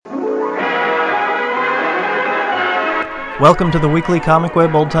Welcome to the weekly Comic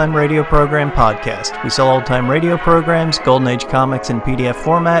Web Old Time Radio Program podcast. We sell old time radio programs, Golden Age comics in PDF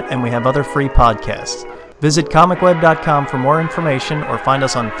format, and we have other free podcasts. Visit comicweb.com for more information or find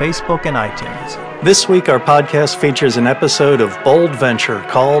us on Facebook and iTunes. This week our podcast features an episode of Bold Venture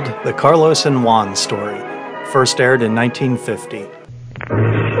called The Carlos and Juan Story, first aired in 1950.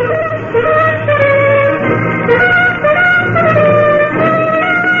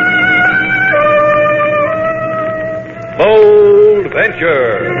 Bold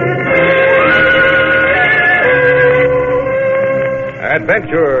Venture.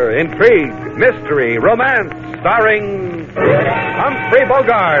 Adventure, intrigue, mystery, romance, starring Humphrey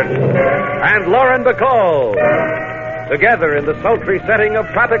Bogart and Lauren Bacall. Together in the sultry setting of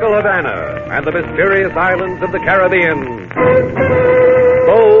tropical Havana and the mysterious islands of the Caribbean.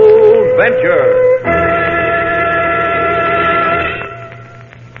 Bold Venture.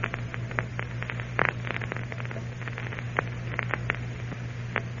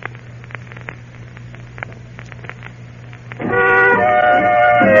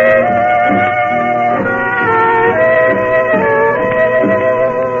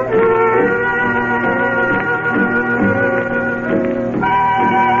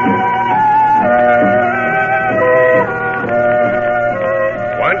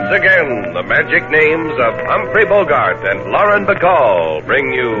 Magic names of Humphrey Bogart and Lauren Bacall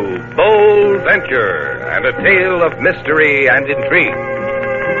bring you Bold Venture and a tale of mystery and intrigue.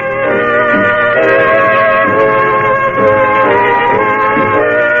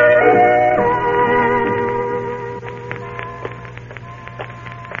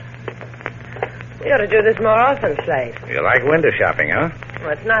 We ought to do this more often, Slate. You like window shopping, huh?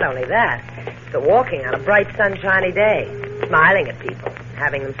 Well, it's not only that. It's the walking on a bright, sunshiny day, smiling at people,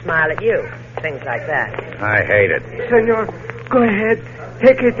 having them smile at you, things like that. I hate it. Senor, go ahead.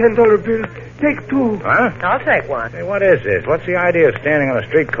 Take a $10 bill. Take two. Huh? I'll take one. Hey, what is this? What's the idea of standing on a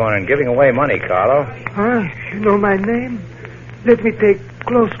street corner and giving away money, Carlo? You know my name? Let me take a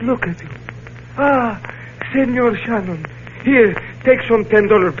close look at you. Senor Shannon. Here, take some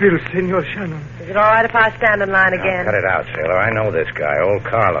 $10 bills, Senor Shannon. Is it all right if I stand in line again? Cut it out, sailor. I know this guy, old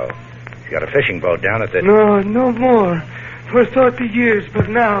Carlo. He's got a fishing boat down at the... No more. For 30 years, but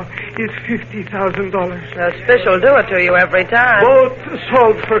now it's $50,000. Those fish will do it to you every time. Boat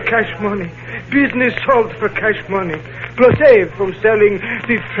sold for cash money. Business sold for cash money. Plus save from selling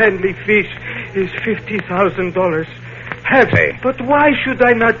the friendly fish is $50,000. Hey. But why should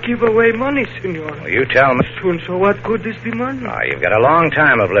I not give away money, senor? Well, you tell me. Soon, so what good is the money? You've got a long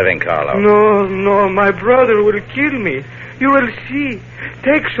time of living, Carlo. No, my brother will kill me. You will see.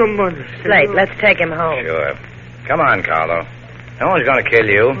 Take some money, senor. Slate, let's take him home. Sure. Come on, Carlo. No one's going to kill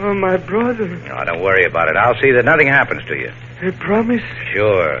you. Oh, my brother. No, don't worry about it. I'll see that nothing happens to you. A promise?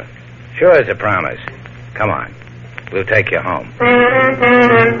 Sure. Sure it's a promise. Come on. We'll take you home.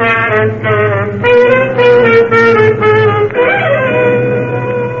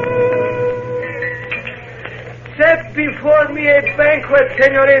 Set before me a banquet,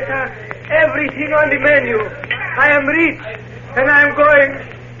 senorita. Everything on the menu. I am rich, and I am going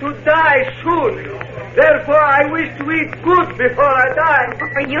to die soon. Therefore, I wish to eat good before I die.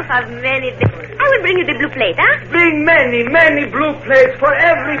 Oh, you have many. I will bring you the blue plate, huh? Bring many blue plates for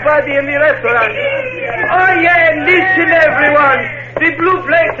everybody in the restaurant. Oh, yeah, listen, everyone. The blue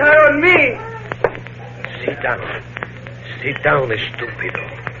plates are on me. Sit down. Sit down, stupido.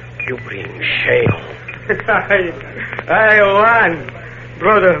 You bring shame. I won.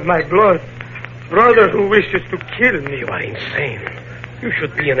 Brother, my blood. Brother who wishes to kill me. You are insane. You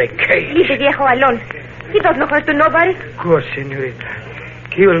should be in a cage. Leave the viejo alone. He does no hurt to nobody. Of course, senorita.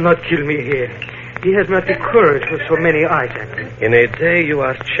 He will not kill me here. He has not the courage for so many eyes at him. In a day you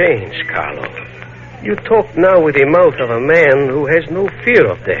are changed, Carlo. You talk now with the mouth of a man who has no fear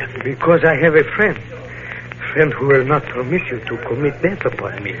of death. Because I have a friend. Friend who will not permit you to commit death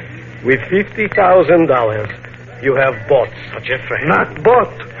upon me. With $50,000, you have bought such a friend. Not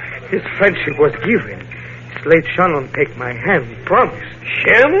bought. His friendship was given. Slate Shannon take my hand, promise.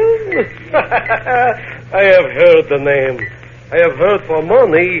 Shannon? I have heard the name. I have heard for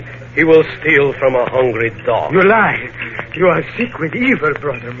money he will steal from a hungry dog. You lie. You are sick with evil,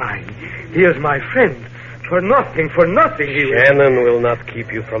 brother mine. He is my friend. For nothing he will... Shannon will not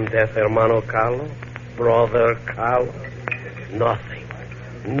keep you from death, hermano Carlo. Brother Carlo. Nothing.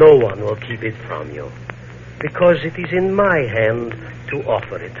 No one will keep it from you. Because it is in my hand to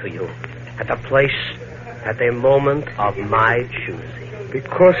offer it to you. At a place, at a moment of my choosing.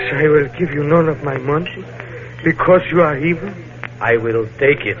 Because I will give you none of my money? Because you are evil? I will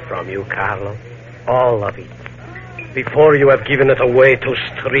take it from you, Carlo. All of it. Before you have given it away to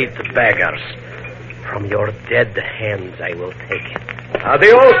street beggars. From your dead hands I will take it.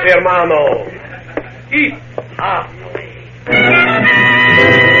 Adios, hermano. Eat halfway.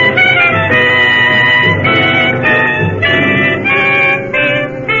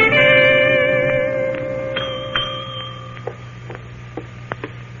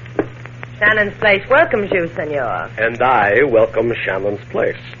 Shannon's place welcomes you, senor. And I welcome Shannon's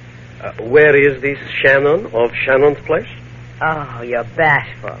place. Where is this Shannon of Shannon's place? Oh, you're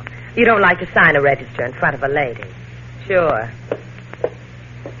bashful. You don't like to sign a register in front of a lady. Sure.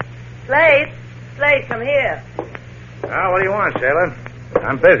 Slate, come here. What do you want, sailor?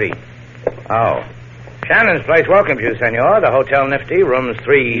 I'm busy. Oh. Shannon's place welcomes you, senor. The Hotel Nifty, rooms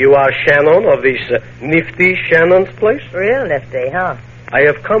 3... You are Shannon of this nifty Shannon's place? Real nifty, huh? I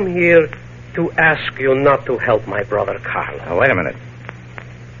have come here to ask you not to help my brother Carlo. Oh, wait a minute.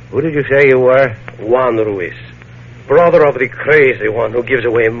 Who did you say you were? Juan Ruiz. Brother of the crazy one who gives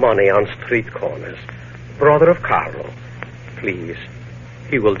away money on street corners. Brother of Carlo. Please,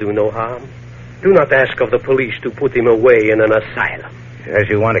 he will do no harm. Do not ask of the police to put him away in an asylum. Says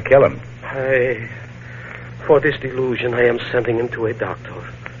you want to kill him. For this delusion, I am sending him to a doctor.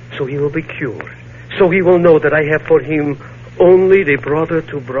 So he will be cured. So he will know that I have for him only the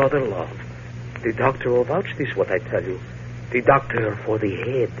brother-to-brother love. The doctor will vouch this, what I tell you. The doctor for the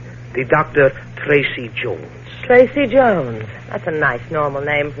head. The Dr. Tracy Jones. Tracy Jones. That's a nice, normal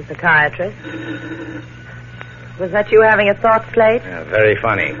name for a psychiatrist. Was that you having a thought, Slate? Yeah, very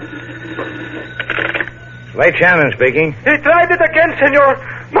funny. Slate Shannon speaking. He tried it again, senor.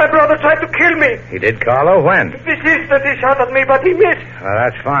 My brother tried to kill me. He did, Carlo? When? This is that he shot at me, but he missed. Well,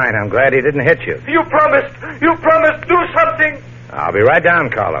 that's fine. I'm glad he didn't hit you. You promised. Do something. I'll be right down,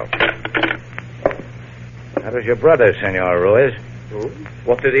 Carlo. That was your brother, Senor Ruiz.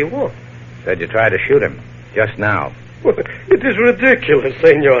 What did he want? Said you tried to shoot him. Just now. It is ridiculous,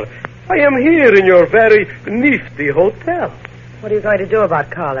 senor. I am here in your very nifty hotel. What are you going to do about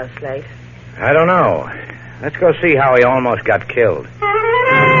Carlo, Slate? I don't know. Let's go see how he almost got killed.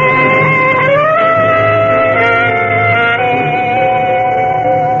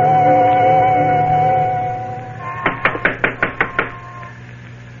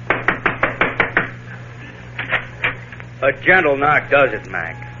 A gentle knock does it,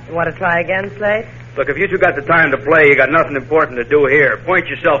 Mac. You want to try again, Slate? Look, if you two got the time to play, you got nothing important to do here. Point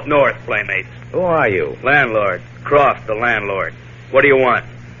yourself north, playmates. Who are you? Landlord. Croft, the landlord. What do you want?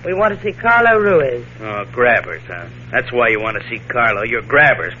 We want to see Carlo Ruiz. Oh, grabbers, huh? That's why you want to see Carlo. You're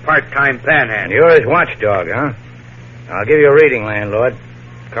grabbers, part-time panhandle. You're his watchdog, huh? I'll give you a reading, landlord.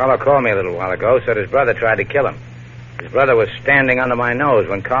 Carlo called me a little while ago, said his brother tried to kill him. His brother was standing under my nose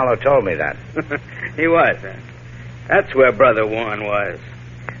when Carlo told me that. He was, huh? That's where Brother Juan was.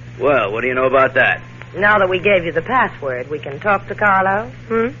 Well, what do you know about that? Now that we gave you the password, we can talk to Carlo?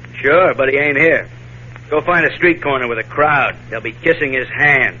 Sure, but he ain't here. Go find a street corner with a crowd. They'll be kissing his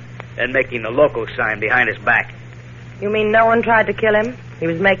hand and making the local sign behind his back. You mean no one tried to kill him? He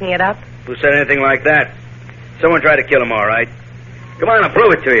was making it up? Who said anything like that? Someone tried to kill him, all right. Come on, I'll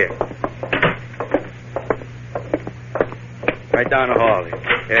prove it to you. Right down the hall here.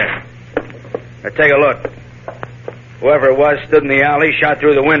 Here. Now take a look. Whoever it was stood in the alley, shot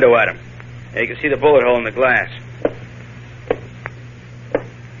through the window at him. You can see the bullet hole in the glass.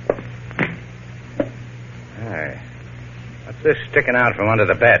 Hey. What's this sticking out from under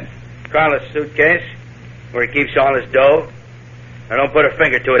the bed? Carlos' suitcase, where he keeps all his dough. Now don't put a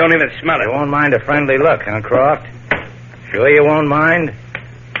finger to it. Don't even smell it. You won't mind a friendly look, huh, Croft? Sure you won't mind?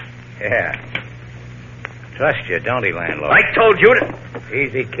 Yeah. Trust you, don't he, landlord? I told you to...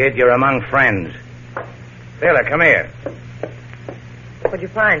 Easy, kid. You're among friends. Sailor, come here. What'd you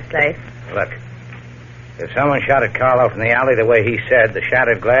find, Slate? Look. If someone shot at Carlo from the alley the way he said, the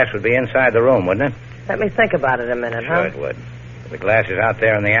shattered glass would be inside the room, wouldn't it? Let me think about it a minute, Sure it would. The glass is out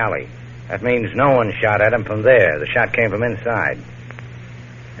there in the alley. That means no one shot at him from there. The shot came from inside.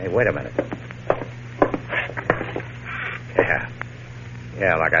 Hey, wait a minute.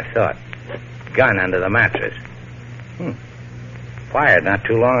 Yeah, like I thought. Gun under the mattress. Fired not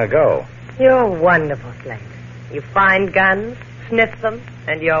too long ago. You're wonderful, Slate. You find guns, sniff them,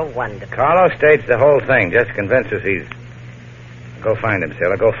 and you're wonderful. Carlo staged the whole thing, just convinces he's... Go find him,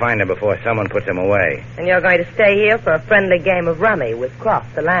 sailor. Go find him before someone puts him away. And you're going to stay here for a friendly game of rummy with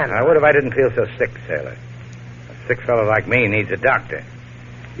Croft, the landlord. I would if I didn't feel so sick, sailor. A sick fellow like me needs a doctor.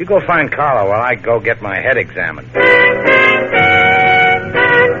 You go find Carlo while I go get my head examined.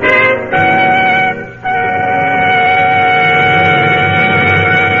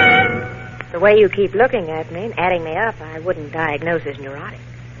 The way you keep looking at me and adding me up, I wouldn't diagnose as neurotic.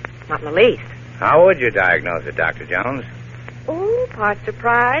 Not in the least. How would you diagnose it, Dr. Jones? Oh, part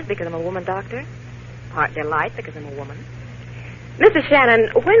surprised because I'm a woman doctor. part delight because I'm a woman. Mr. Shannon,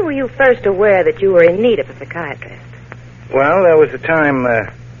 when were you first aware that you were in need of a psychiatrist? Well, there was a time...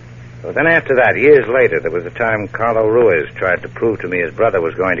 then after that, years later, there was a time Carlo Ruiz tried to prove to me his brother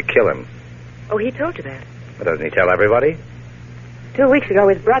was going to kill him. Oh, he told you that? But doesn't he tell everybody? 2 weeks ago,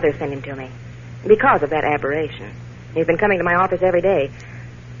 his brother sent him to me. Because of that aberration. He's been coming to my office every day.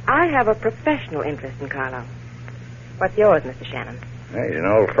 I have a professional interest in Carlo. What's yours, Mr. Shannon? He's an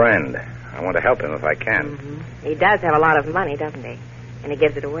old friend. I want to help him if I can. Mm-hmm. He does have a lot of money, doesn't he? And he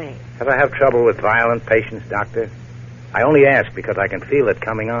gives it away. Ever have trouble with violent patients, Doctor? I only ask because I can feel it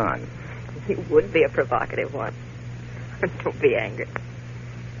coming on. He would be a provocative one. Don't be angry.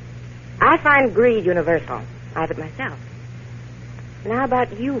 I find greed universal. I have it myself. And how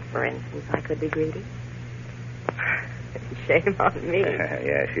about you, for instance? I could be greedy. Shame on me.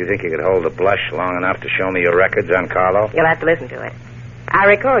 Yes, you think you could hold the blush long enough to show me your records on Carlo? You'll have to listen to it. I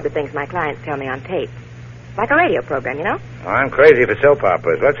record the things my clients tell me on tape. Like a radio program, you know? Oh, I'm crazy for soap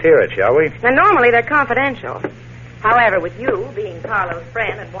operas. Let's hear it, shall we? Now, normally they're confidential. However, with you being Carlo's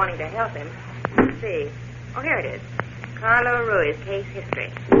friend and wanting to help him, let's see. Oh, here it is. Carlo Ruiz, case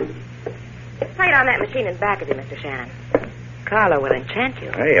history. Play it on that machine in back of you, Mr. Shannon. Carlo will enchant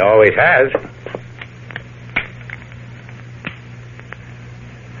you. He always has.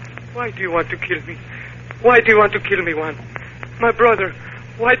 Why do you want to kill me? Why do you want to kill me, Juan? My brother,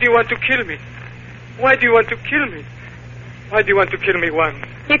 why do you want to kill me? Why do you want to kill me? Why do you want to kill me, Juan?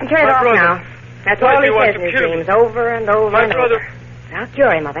 You can turn it off now. That's all he says in his dreams, over and over and over. I'll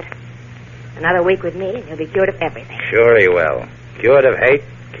cure him of it. Another week with me, and he'll be cured of everything. Sure he will. Cured of hate,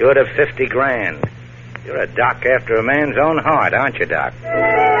 cured of 50 grand. You're a doc after a man's own heart, aren't you, Doc?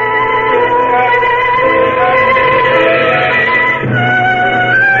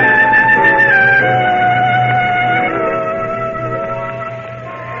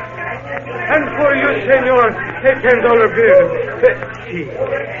 And for you, senor, a $10 bill. See,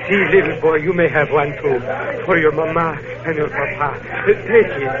 little boy, you may have one too. For your mama and your papa. Take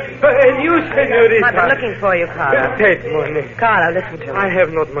it. And you, senorita. I've been looking for you, Carlo. Take money. Carlo, listen to me. I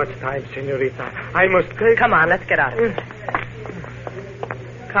have not much time, senorita. I must take... Come on, let's get out of here.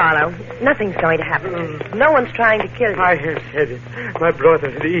 Carlo, nothing's going to happen. No one's trying to kill you. I have said it. My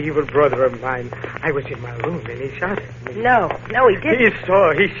brother, the evil brother of mine. I was in my room and he shot me. No, he didn't.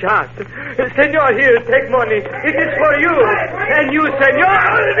 He shot. Senor, here, take money. It is for you. And you, senor.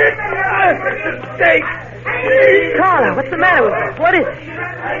 Take. Carlo, what's the matter with you? What is it?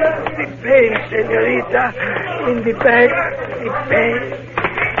 The pain, senorita. In the back. The pain.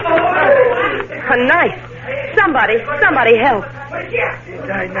 A knife. Somebody help. Did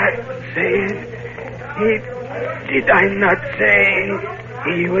I not say it? Did I not say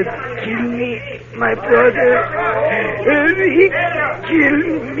he would kill me, my brother? He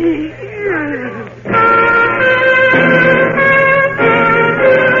killed me.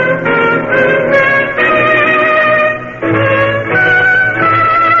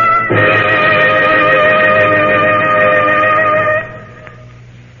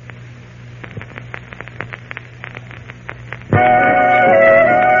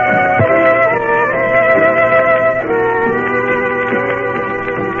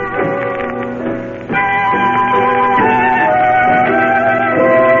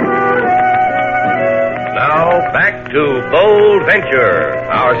 Bold Venture,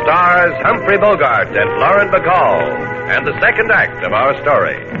 our stars Humphrey Bogart and Lauren Bacall, and the second act of our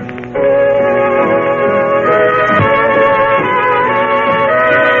story.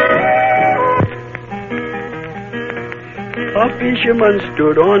 A fisherman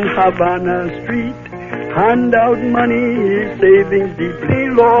stood on Havana Street, hand out money, his savings deeply.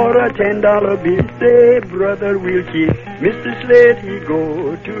 Lord, a $10 bill, say, brother, we'll keep. Mr. Slade, he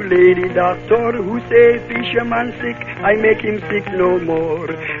go to lady doctor, who say, fisherman sick, I make him sick no more.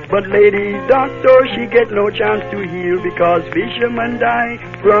 But lady doctor, she get no chance to heal, because fisherman die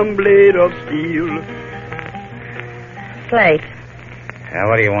from blade of steel. Slade. Now,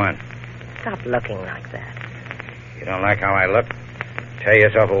 what do you want? Stop looking like that. You don't like how I look? Tear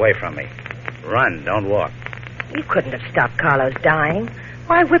yourself away from me. Run, don't walk. You couldn't have stopped Carlo's dying.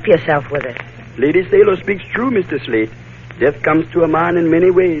 Why whip yourself with it? Lady Sailor speaks true, Mr. Slade. Death comes to a man in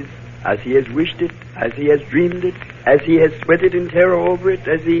many ways, as he has wished it, as he has dreamed it, as he has sweated in terror over it,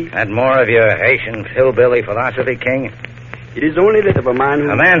 as he... That more of your Haitian hillbilly philosophy, King? It is only that of a man who...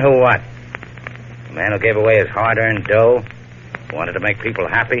 A man who what? A man who gave away his hard-earned dough? Who wanted to make people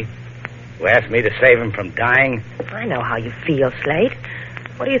happy? Who asked me to save him from dying? I know how you feel, Slade.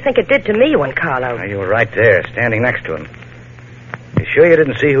 What do you think it did to me when Carlo... Oh, you were right there, standing next to him. You sure you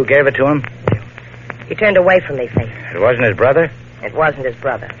didn't see who gave it to him? He turned away from me, Faith. It wasn't his brother? It wasn't his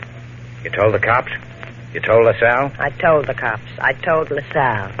brother. You told the cops? You told LaSalle? I told the cops. I told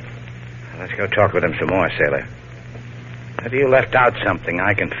LaSalle. Let's go talk with him some more, Sailor. Have you left out something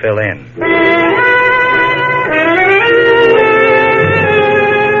I can fill in?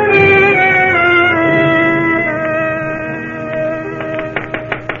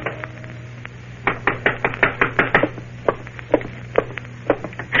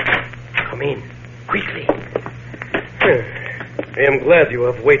 Come in, quickly. I am glad you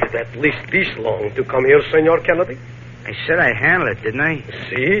have waited at least this long to come here, Senor Kennedy. I said I'd handle it, didn't I?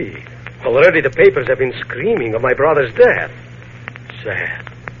 See, already the papers have been screaming of my brother's death. Sad.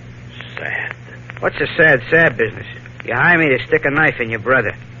 Sad. What's the sad business? You hire me to stick a knife in your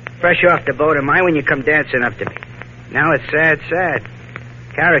brother. Fresh off the boat, am I when you come dancing up to me? Now it's sad.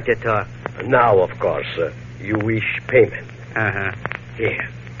 Character talk. Now, of course, you wish payment. Uh-huh. Here,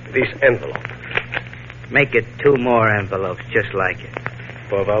 this envelope. Make it 2 more envelopes, just like it.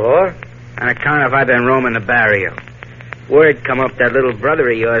 Por favor? On account of I've been roaming the barrio. Word come up that little brother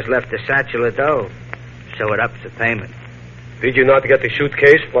of yours left a satchel of dough. So it ups the payment. Did you not get the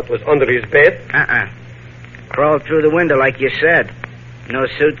suitcase, what was under his bed? Crawled through the window like you said. No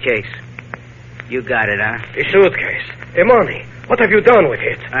suitcase. You got it, huh? The suitcase. The money. What have you done with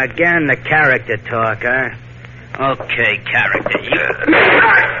it? Again, the character talk, huh? Okay, character.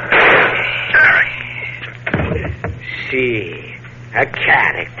 See, a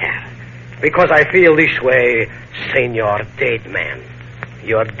character. Because I feel this way, Senor Dead Man.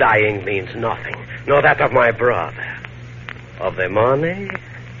 Your dying means nothing. Nor that of my brother. Of the money?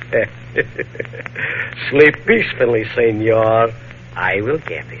 Sleep peacefully, Senor. I will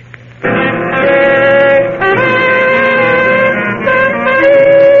get it.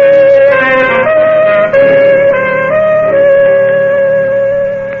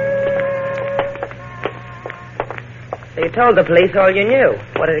 So you told the police all you knew.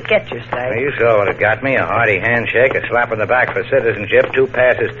 What did it get you, Slade? Well, you saw what it got me. A hearty handshake, a slap on the back for citizenship, 2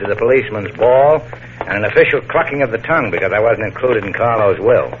 passes to the policeman's ball, and an official clucking of the tongue because I wasn't included in Carlo's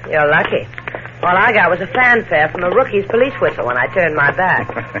will. You're lucky. All I got was a fanfare from a rookie's police whistle when I turned my back.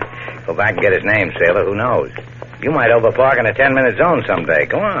 Go back and get his name, Sailor. Who knows? You might overpark in a 10-minute zone someday.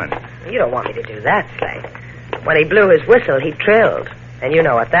 Go on. You don't want me to do that, Slade. When he blew his whistle, he trilled. And you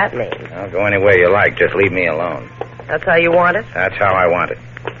know what that means. I'll go anywhere you like. Just leave me alone. That's how you want it? That's how I want it.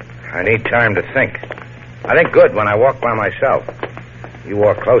 I need time to think. I think good when I walk by myself. You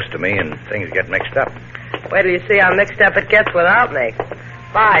walk close to me and things get mixed up. Wait till you see how mixed up it gets without me.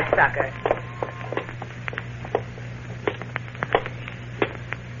 Bye, sucker.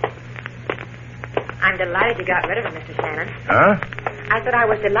 I'm delighted you got rid of him, Mr. Shannon. Huh? I said I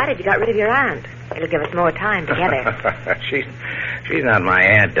was delighted you got rid of your aunt. It'll give us more time together. She's not my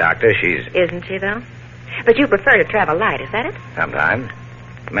aunt, Doctor. She's... Isn't she, though? But you prefer to travel light, is that it? Sometimes.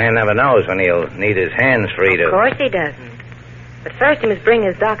 A man never knows when he'll need his hands free to... Of course he doesn't. But first he must bring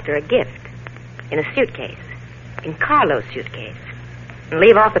his doctor a gift. In a suitcase. In Carlo's suitcase. And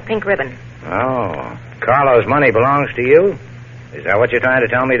leave off the pink ribbon. Oh. Carlo's money belongs to you? Is that what you're trying to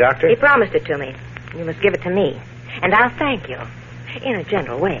tell me, Doctor? He promised it to me. You must give it to me. And I'll thank you. In a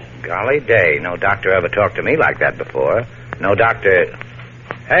gentle way. Golly day. No doctor ever talked to me like that before. No doctor...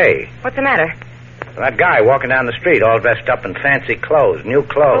 Hey. What's the matter? That guy walking down the street all dressed up in fancy clothes, new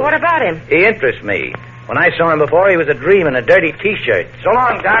clothes. Well, what about him? He interests me. When I saw him before, he was a dream in a dirty T-shirt. So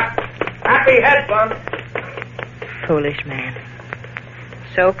long, Doc. Happy head bump. Foolish man.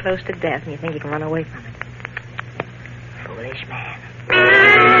 So close to death, and you think you can run away from it. Foolish man.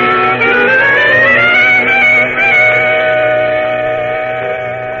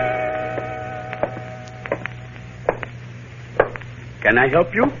 Can I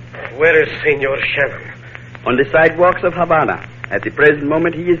help you? Where is Senor Shannon? On the sidewalks of Havana. At the present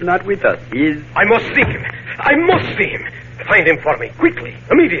moment, he is not with us. He is... I must see him. I must see him. Find him for me, quickly,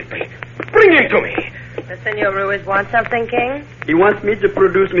 immediately. Bring him to me. Does Senor Ruiz want something, King? He wants me to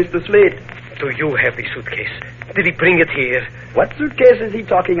produce Mr. Slade. Do you have the suitcase? Did he bring it here? What suitcase is he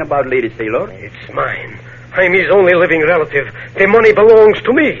talking about, Lady Sailor? It's mine. I'm his only living relative. The money belongs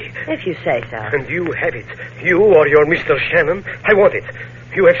to me. If you say so. And you have it. You or your Mr. Shannon. I want it.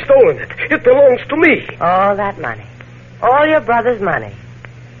 You have stolen it. It belongs to me. All that money. All your brother's money.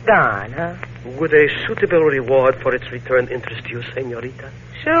 Gone, huh? Would a suitable reward for its return interest you, senorita?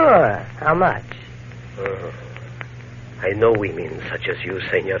 Sure. How much? I know women such as you,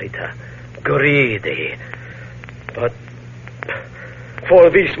 senorita. Greedy. But for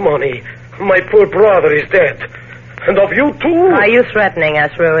this money, my poor brother is dead. And of you too. Are you threatening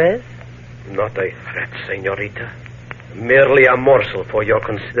us, Ruiz? Not a threat, senorita. Merely a morsel for your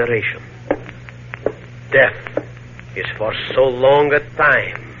consideration. Death is for so long a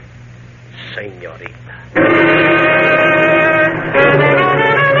time senorita.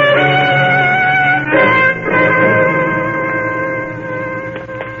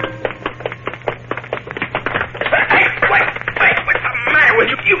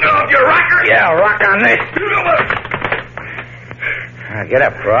 Yeah, rock on this. Get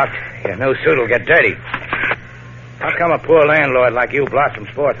up, Croft. Your new suit will get dirty. How come a poor landlord like you blossoms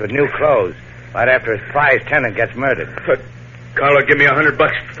forth with new clothes right after his prize tenant gets murdered? Carlo gave me $100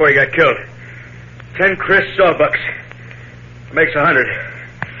 before he got killed. 10 crisp sawbucks. Makes 100.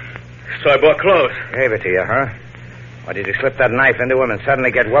 So I bought clothes. Gave it to you, huh? Or did you slip that knife into him and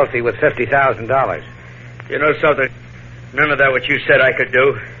suddenly get wealthy with $50,000? You know something? None of that what you said I could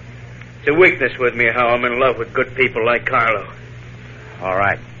do. It's a weakness with me how I'm in love with good people like Carlo. All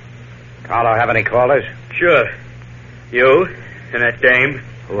right. Carlo have any callers? Sure. You and that dame.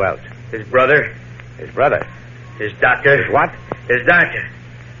 Who else? His brother. His brother? His doctor. His what? His doctor.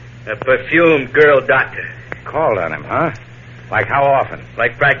 A perfumed girl doctor. Called on him, huh? Like how often?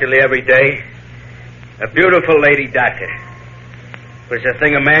 Like practically every day. A beautiful lady doctor. Was a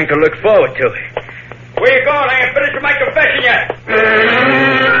thing a man could look forward to. Where you going? I ain't finished with my confession yet.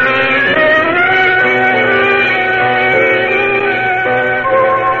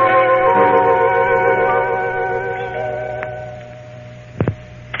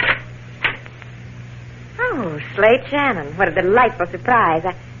 Slade Shannon. What a delightful surprise.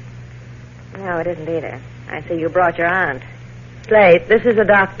 No, it isn't either. I see you brought your aunt. Slade, this is a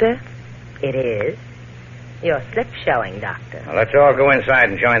doctor? It is. Your slip showing, doctor. Well, let's all go inside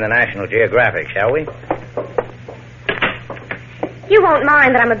and join the National Geographic, shall we? You won't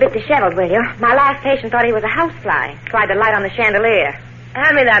mind that I'm a bit disheveled, will you? My last patient thought he was a housefly. Tried to light on the chandelier.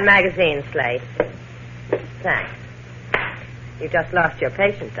 Hand me that magazine, Slade. Thanks. You just lost your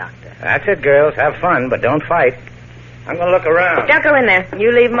patient, doctor. That's it, girls. Have fun, but don't fight. I'm going to look around. Don't go in there.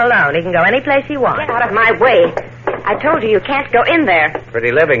 You leave him alone. He can go any place he wants. Get out of my way. I told you can't go in there.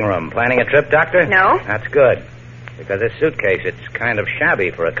 Pretty living room. Planning a trip, Doctor? No. That's good. Because this suitcase, it's kind of shabby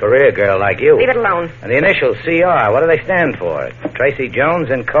for a career girl like you. Leave it alone. And the initials CR, what do they stand for? Tracy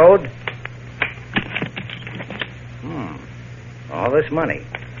Jones in code? All this money.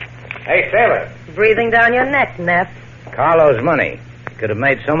 Hey, sailor. Breathing down your neck, Neff. Carlo's money. He could have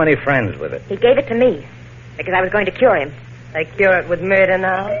made so many friends with it. He gave it to me because I was going to cure him. They cure it with murder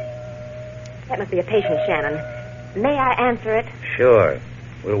now? That must be a patient, Shannon. May I answer it? Sure.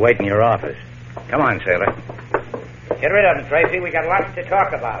 We'll wait in your office. Come on, sailor. Get rid of him, Tracy. We got lots to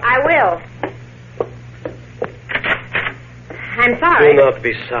talk about. I will. I'm sorry. Do not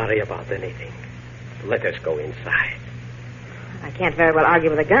be sorry about anything. Let us go inside. I can't very well argue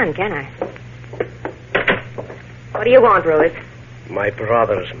with a gun, can I? What do you want, Ruiz? My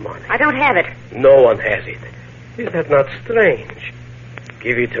brother's money. I don't have it. No one has it. Is that not strange?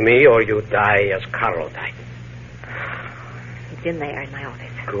 Give it to me or you die as Carlo died. It's in there in my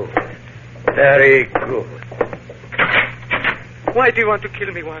office. Good. Very good. Why do you want to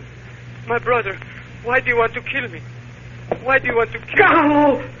kill me, Juan? My brother. Why do you want to kill me? Why do you want to kill me?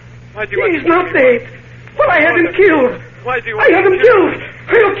 Carlo! Why do you want He's to not kill me? dead. But I had him killed. Why do you I have him killed.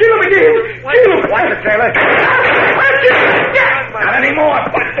 I'll kill him again. Kill him. Watch it, sailor. Not anymore.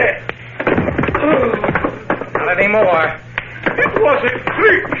 Watch it. Not anymore. It was a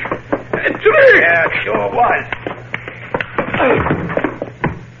trick. A trick. Yeah, it sure was.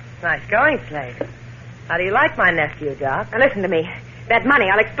 Nice going, Slade. How do you like my nephew, Doc? Now listen to me. That money,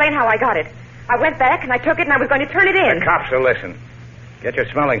 I'll explain how I got it. I went back and I took it and I was going to turn it in. The cops will listen. Get your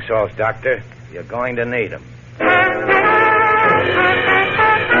smelling salts, Doctor. You're going to need them.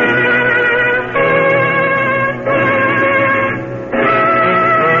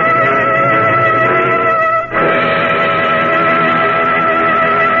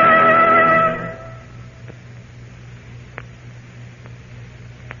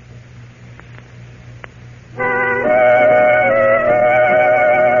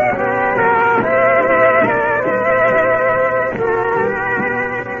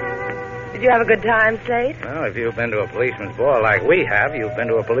 Did you have a good time, Slade? Well, if you've been to a policeman's ball like we have, you've been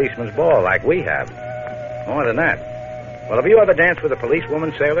to a policeman's ball like we have. More than that. Well, have you ever danced with a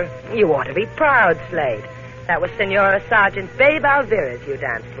policewoman, sailor? You ought to be proud, Slade. That was Senora Sergeant Babe Alvarez you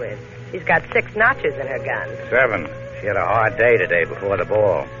danced with. She's got 6 notches in her gun. 7. She had a hard day today before the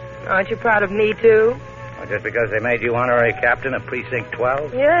ball. Aren't you proud of me, too? Well, just because they made you honorary captain of Precinct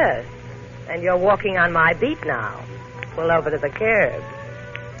 12? Yes. And you're walking on my beat now. Pull over to the curb.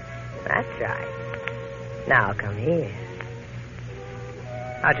 That's right. Now come here.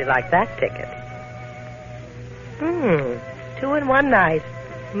 How'd you like that ticket? 2 in 1 night.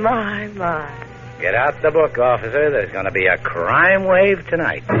 My. Get out the book, officer. There's going to be a crime wave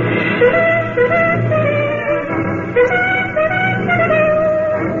tonight.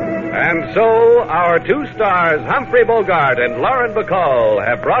 And so, our two stars, Humphrey Bogart and Lauren Bacall,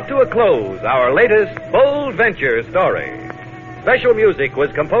 have brought to a close our latest Bold Venture story. Special music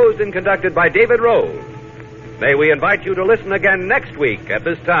was composed and conducted by David Rose. May we invite you to listen again next week at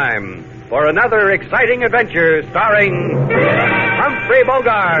this time for another exciting adventure starring Humphrey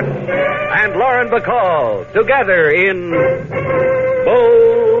Bogart and Lauren Bacall together in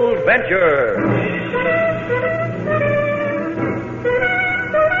Bold Venture.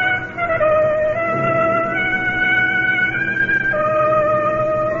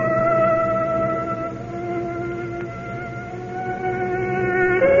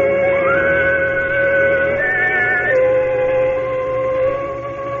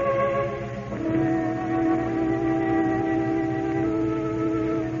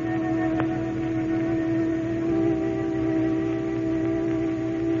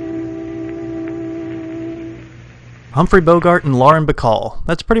 Humphrey Bogart and Lauren Bacall.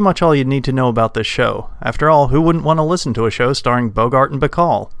 That's pretty much all you'd need to know about this show. After all, who wouldn't want to listen to a show starring Bogart and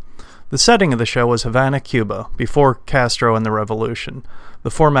Bacall? The setting of the show was Havana, Cuba, before Castro and the Revolution. The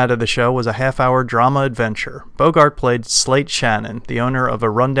format of the show was a half-hour drama adventure. Bogart played Slate Shannon, the owner of a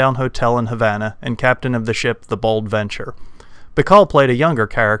rundown hotel in Havana and captain of the ship the Bold Venture. Bacall played a younger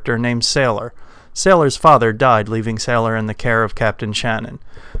character named Sailor. Sailor's father died, leaving Sailor in the care of Captain Shannon.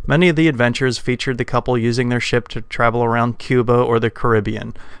 Many of the adventures featured the couple using their ship to travel around Cuba or the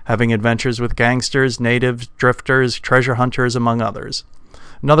Caribbean, having adventures with gangsters, natives, drifters, treasure hunters, among others.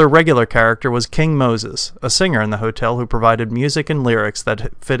 Another regular character was King Moses, a singer in the hotel who provided music and lyrics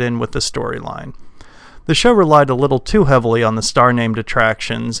that fit in with the storyline. The show relied a little too heavily on the star-named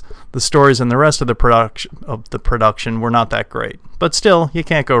attractions. The stories and the rest of the production were not that great. But still, you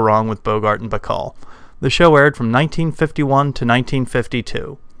can't go wrong with Bogart and Bacall. The show aired from 1951 to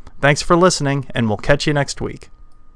 1952. Thanks for listening, and we'll catch you next week.